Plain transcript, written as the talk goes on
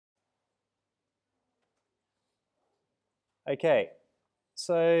Okay,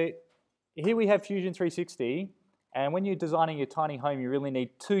 so here we have Fusion 360, and when you're designing your tiny home, you really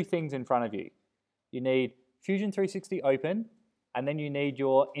need two things in front of you. You need Fusion 360 open, and then you need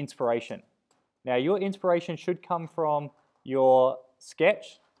your inspiration. Now, your inspiration should come from your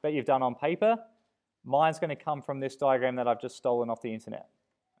sketch that you've done on paper. Mine's going to come from this diagram that I've just stolen off the internet.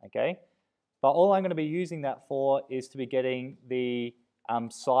 Okay, but all I'm going to be using that for is to be getting the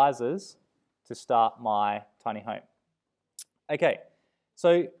sizes to start my tiny home. Okay,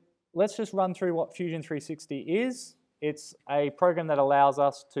 so let's just run through what Fusion 360 is. It's a program that allows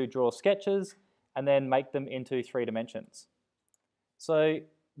us to draw sketches and then make them into 3 dimensions. So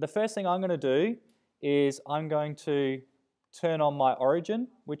the first thing I'm going to do is I'm going to turn on my origin,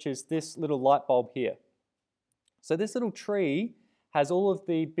 which is this little light bulb here. So this little tree has all of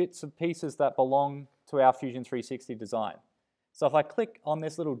the bits and pieces that belong to our Fusion 360 design. So if I click on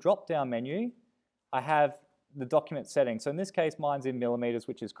this little drop-down menu, I have the document settings. So in this case, mine's in millimeters,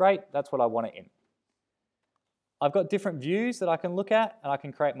 which is great. That's what I want it in. I've got different views that I can look at, and I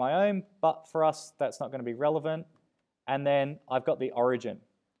can create my own, but for us, that's not going to be relevant. And then I've got the origin.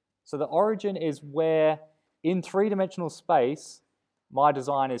 So the origin is where, in 3-dimensional space, my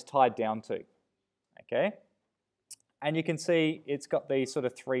design is tied down to. Okay? And you can see it's got these sort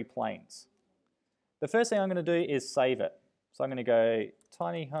of 3 planes. The first thing I'm going to do is save it. So I'm going to go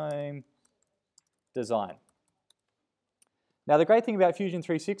Tiny Home Design. Now the great thing about Fusion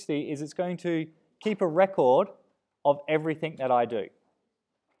 360 is it's going to keep a record of everything that I do.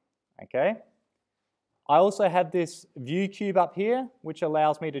 Okay? I also have this view cube up here, which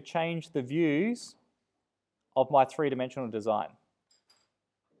allows me to change the views of my 3-dimensional design.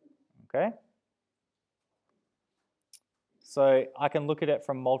 Okay? So I can look at it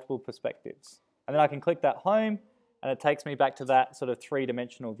from multiple perspectives. And then I can click that home, and it takes me back to that sort of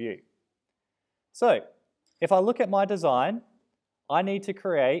 3-dimensional view. So if I look at my design, I need to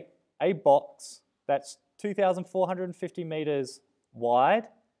create a box that's 2,450 meters wide,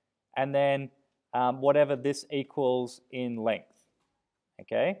 and then whatever this equals in length.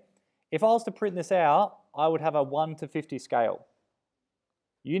 Okay? If I was to print this out, I would have a 1 to 50 scale.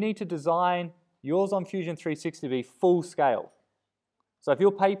 You need to design yours on Fusion 360 to be full scale. So if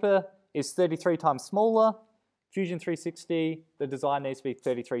your paper is 33 times smaller, Fusion 360, the design needs to be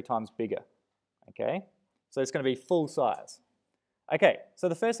 33 times bigger. Okay? So it's going to be full size. Okay, so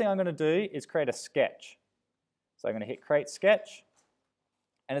the first thing I'm going to do is create a sketch. So I'm going to hit Create Sketch,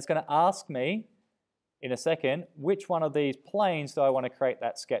 and it's going to ask me in a second which one of these planes do I want to create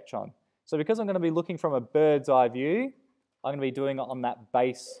that sketch on. So because I'm going to be looking from a bird's eye view, I'm going to be doing it on that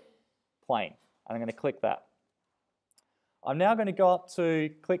base plane, and I'm going to click that. I'm now going to go up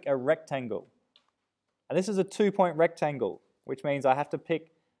to click a rectangle, and this is a 2-point rectangle, which means I have to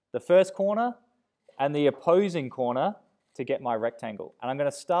pick the first corner and the opposing corner to get my rectangle. And I'm going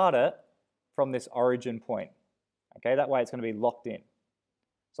to start it from this origin point. Okay, that way it's going to be locked in.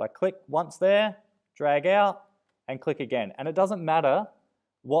 So I click once there, drag out, and click again. And it doesn't matter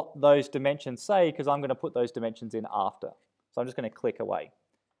what those dimensions say, because I'm going to put those dimensions in after. So I'm just going to click away.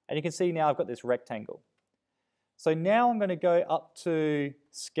 And you can see now I've got this rectangle. So now I'm going to go up to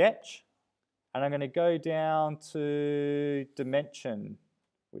Sketch, and I'm going to go down to Dimension,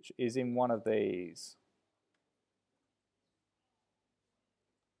 which is in one of these.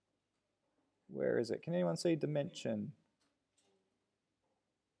 Where is it? Can anyone see Dimension?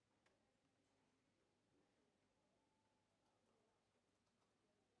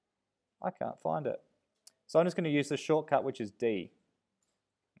 I can't find it. So I'm just going to use the shortcut, which is D.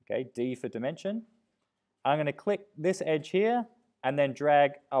 Okay, D for Dimension. I'm going to click this edge here and then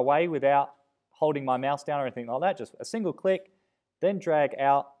drag away without holding my mouse down or anything like that. Just a single click, then drag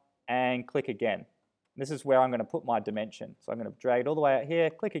out and click again. This is where I'm going to put my dimension. So I'm going to drag it all the way out here,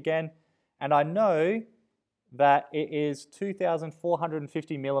 click again, and I know that it is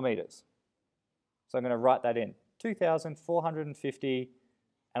 2,450 millimeters. So I'm going to write that in, 2,450,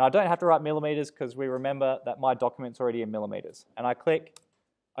 and I don't have to write millimeters because we remember that my document's already in millimeters. And I click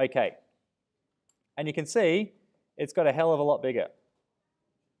OK. And you can see it's got a hell of a lot bigger.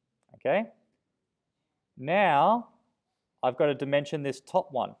 Okay? Now I've got to dimension this top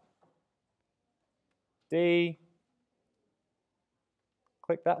one. D,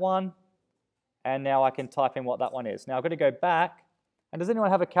 click that one, and now I can type in what that one is. Now I've got to go back, and does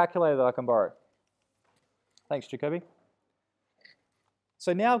anyone have a calculator that I can borrow? Thanks, Jacoby.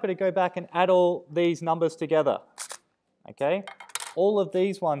 So now I've got to go back and add all these numbers together. Okay? All of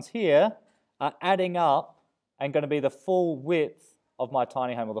these ones here are adding up and going to be the full width of my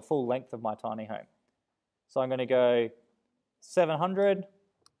tiny home, or the full length of my tiny home. So I'm going to go 700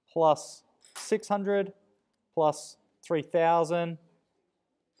 plus 600 plus 3000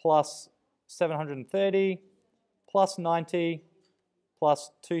 plus 730 plus 90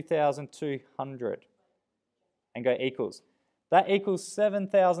 plus 2200 and go equals. That equals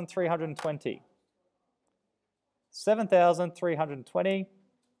 7,320. 7,320.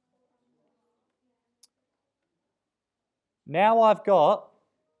 Now I've got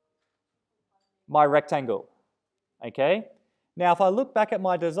my rectangle, okay? Now if I look back at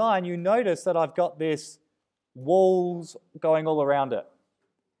my design, you notice that I've got this walls going all around it.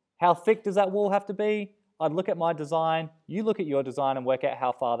 How thick does that wall have to be? I'd look at my design, you look at your design and work out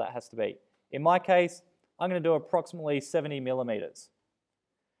how far that has to be. In my case, I'm going to do approximately 70 millimeters.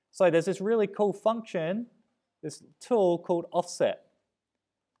 So there's this really cool function, this tool called offset.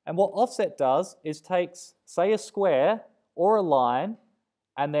 And what offset does is takes, say, a square or a line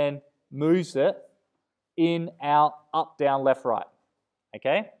and then moves it in, out, up, down, left, right.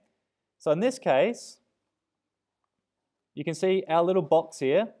 Okay? So in this case, you can see our little box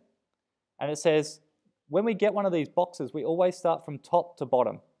here, and it says, when we get one of these boxes, we always start from top to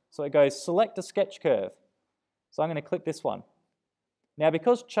bottom. So it goes, select a sketch curve. So I'm going to click this one. Now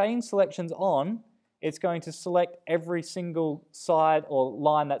because chain selection's on, it's going to select every single side or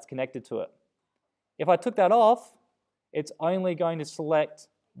line that's connected to it. If I took that off, it's only going to select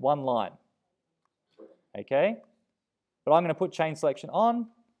one line. Okay? But I'm going to put chain selection on,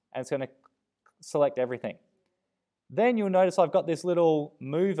 and it's going to select everything. Then you'll notice I've got this little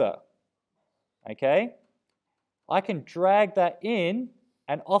mover. Okay? I can drag that in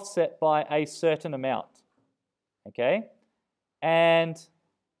and offset by a certain amount. Okay? And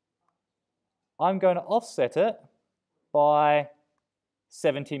I'm going to offset it by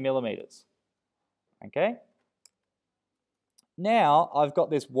 70 millimeters. Okay? Now I've got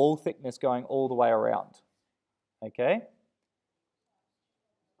this wall thickness going all the way around. Okay?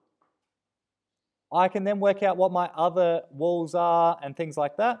 I can then work out what my other walls are and things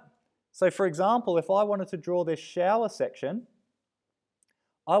like that. So for example, if I wanted to draw this shower section,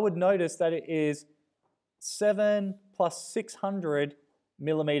 I would notice that it is 7 plus 600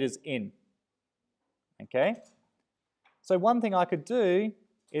 millimeters in. Okay? So one thing I could do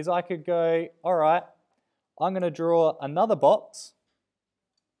is I could go, all right, I'm going to draw another box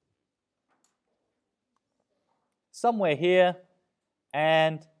somewhere here,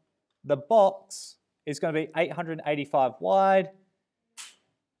 and the box is going to be 885 wide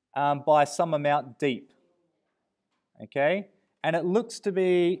by some amount deep. Okay? And it looks to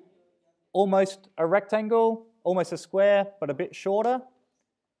be almost a rectangle, almost a square, but a bit shorter.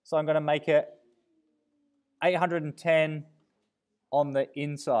 So I'm going to make it 810 on the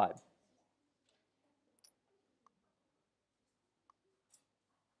inside.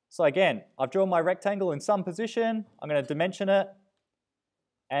 So again, I've drawn my rectangle in some position. I'm going to dimension it.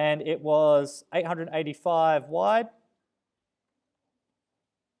 And it was 885 wide.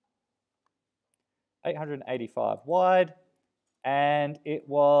 885 wide. And it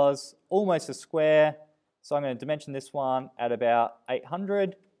was almost a square. So I'm going to dimension this one at about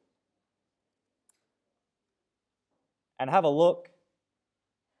 800. And have a look.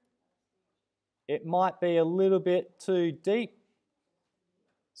 It might be a little bit too deep.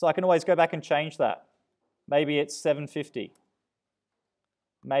 So I can always go back and change that. Maybe it's 750.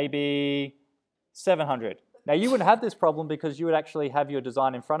 Maybe 700. Now you wouldn't have this problem because you would actually have your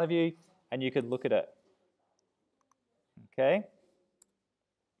design in front of you and you could look at it. Okay.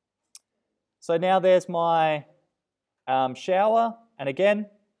 So now there's my shower, and again,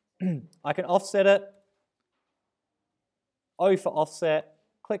 I can offset it. O for offset,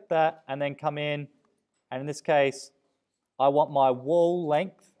 click that, and then come in, and in this case, I want my wall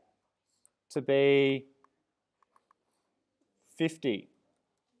length to be 50.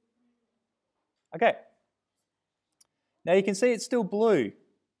 Okay. Now you can see it's still blue.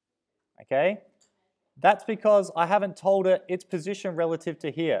 Okay. That's because I haven't told it its position relative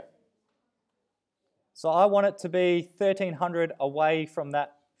to here. So I want it to be 1300 away from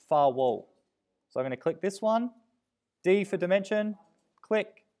that far wall. So I'm going to click this one, D for dimension,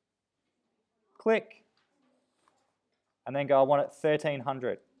 click, click, and then go, I want it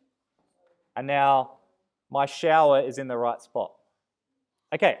 1300. And now my shower is in the right spot.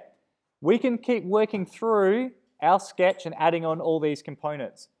 Okay, we can keep working through our sketch and adding on all these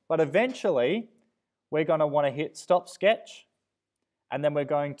components, but eventually we're going to want to hit stop sketch, and then we're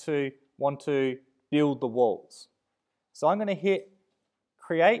going to want to build the walls. So I'm going to hit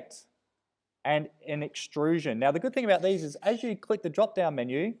create and an extrusion. Now the good thing about these is as you click the drop down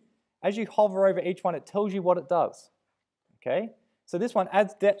menu, as you hover over each one, it tells you what it does. Okay, so this one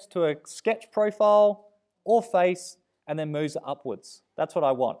adds depth to a sketch profile or face and then moves it upwards. That's what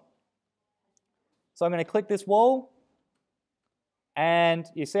I want. So I'm going to click this wall And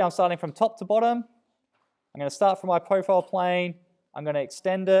you see I'm starting from top to bottom. I'm going to start from my profile plane. I'm going to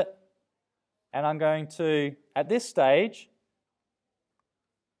extend it. And I'm going to, at this stage,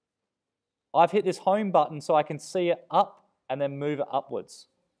 I've hit this home button so I can see it up and then move it upwards.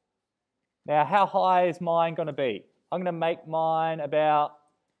 Now, how high is mine going to be? I'm going to make mine about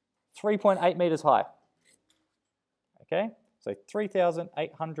 3.8 meters high. Okay, so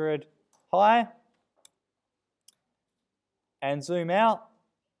 3,800 high. And zoom out.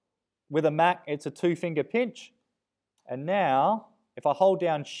 With a Mac, it's a 2-finger pinch. And now, if I hold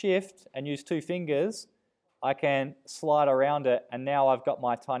down Shift and use 2 fingers, I can slide around it, and now I've got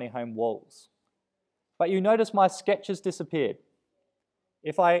my tiny home walls. But you notice my sketch has disappeared.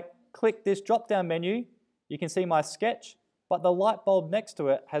 If I click this drop-down menu, you can see my sketch, but the light bulb next to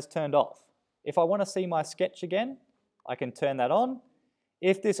it has turned off. If I want to see my sketch again, I can turn that on.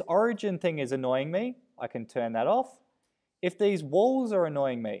 If this origin thing is annoying me, I can turn that off. If these walls are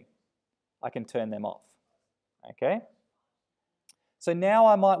annoying me, I can turn them off. Okay? So now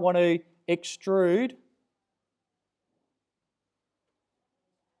I might want to extrude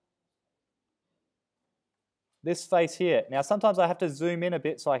this face here. Now sometimes I have to zoom in a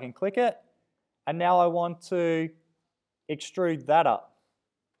bit so I can click it. And now I want to extrude that up.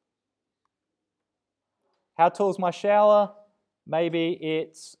 How tall is my shower? Maybe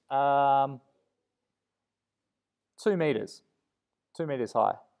it's 2 meters. 2 meters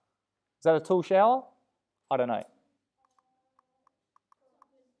high. Is that a tall shower? I don't know.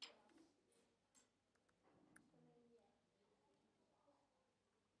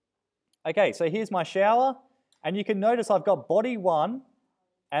 Okay, so here's my shower, and you can notice I've got body 1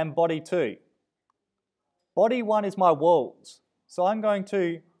 and body 2. Body 1 is my walls. So I'm going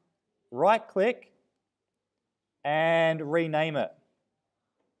to right-click and rename it.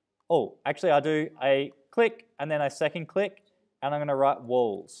 Oh, actually I do a click and then a second click, and I'm going to write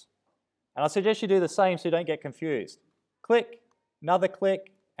walls. And I suggest you do the same so you don't get confused. Click, another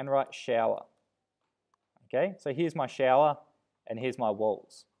click, and write shower. Okay, so here's my shower, and here's my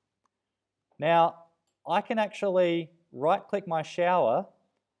walls. Now, I can actually right-click my shower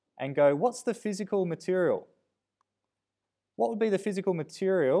and go, what's the physical material? What would be the physical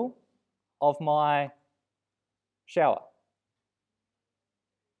material of my shower?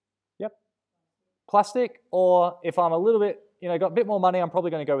 Yep, plastic, or if I'm a little bit, got a bit more money, I'm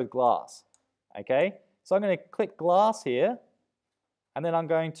probably going to go with glass. Okay, so I'm going to click glass here, and then I'm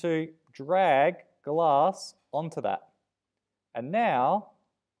going to drag glass onto that. And now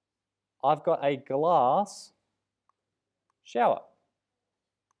I've got a glass shower.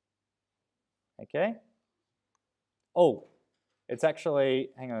 Okay. Oh, it's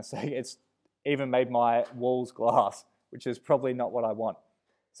actually, hang on a second, it's even made my walls glass, which is probably not what I want.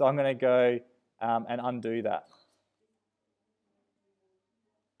 So I'm going to go and undo that.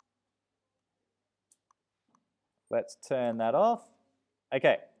 Let's turn that off.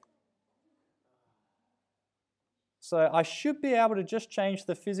 Okay. So I should be able to just change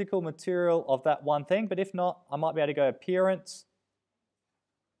the physical material of that one thing, but if not, I might be able to go appearance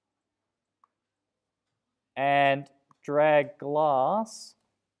and drag glass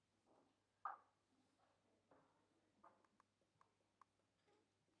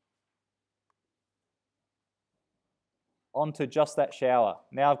onto just that shower.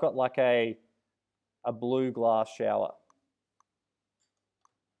 Now I've got like a blue glass shower.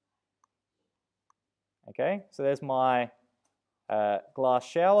 Okay, so there's my glass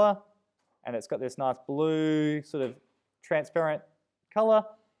shower, and it's got this nice blue sort of transparent color.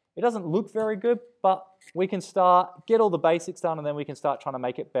 It doesn't look very good, but we can get all the basics done, and then we can start trying to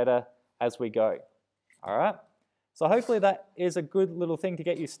make it better as we go. All right, so hopefully that is a good little thing to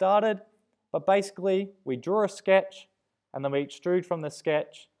get you started. But basically, we draw a sketch, and then we extrude from the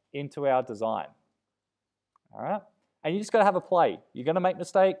sketch into our design. All right, and you just got to have a play. You're going to make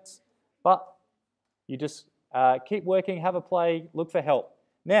mistakes, but you just keep working, have a play, look for help.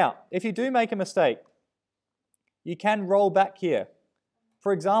 Now, if you do make a mistake, you can roll back here.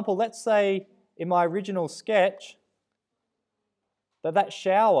 For example, let's say in my original sketch that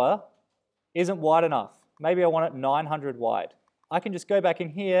shower isn't wide enough. Maybe I want it 900 wide. I can just go back in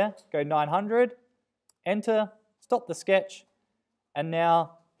here, go 900, enter, stop the sketch, and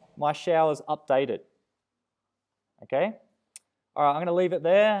now my shower's updated. Okay? All right, I'm going to leave it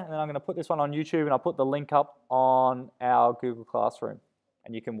there, and then I'm going to put this one on YouTube, and I'll put the link up on our Google Classroom,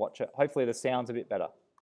 and you can watch it. Hopefully the sound's a bit better.